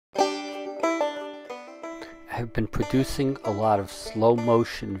I have been producing a lot of slow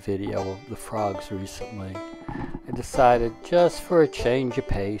motion video of the frogs recently. I decided just for a change of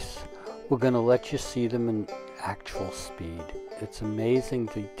pace, we're going to let you see them in actual speed. It's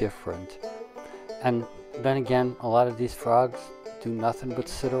amazingly different. And then again, a lot of these frogs do nothing but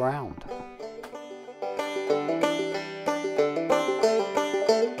sit around.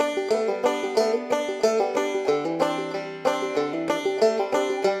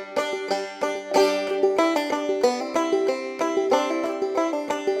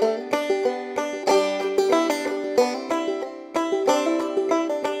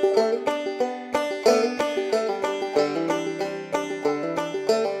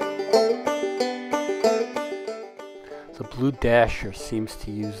 The blue dasher seems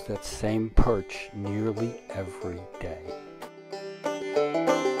to use that same perch nearly every day.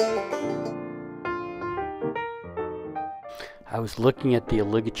 I was looking at the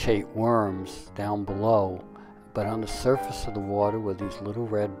oligocete worms down below, but on the surface of the water were these little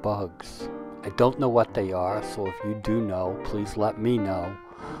red bugs. I don't know what they are, so if you do know, please let me know,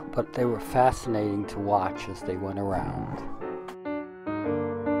 but they were fascinating to watch as they went around.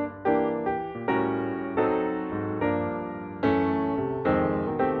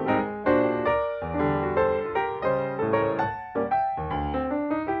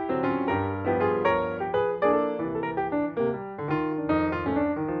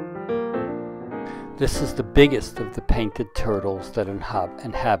 This is the biggest of the painted turtles that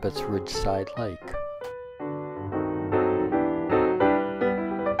inhabits Ridgeside Lake.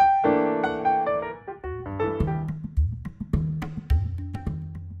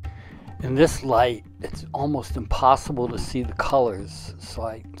 In this light, it's almost impossible to see the colors, so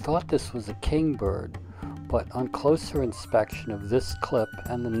I thought this was a kingbird, but on closer inspection of this clip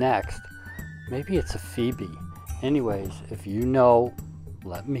and the next, maybe it's a phoebe. Anyways, if you know,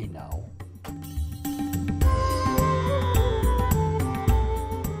 let me know.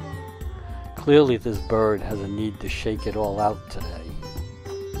 Clearly this bird has a need to shake it all out today.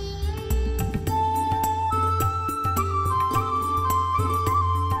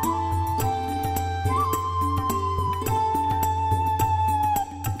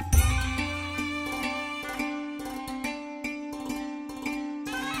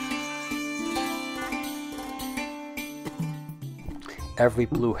 Every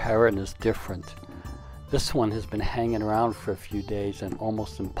blue heron is different. This one has been hanging around for a few days and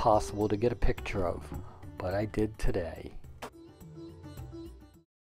almost impossible to get a picture of, but I did today.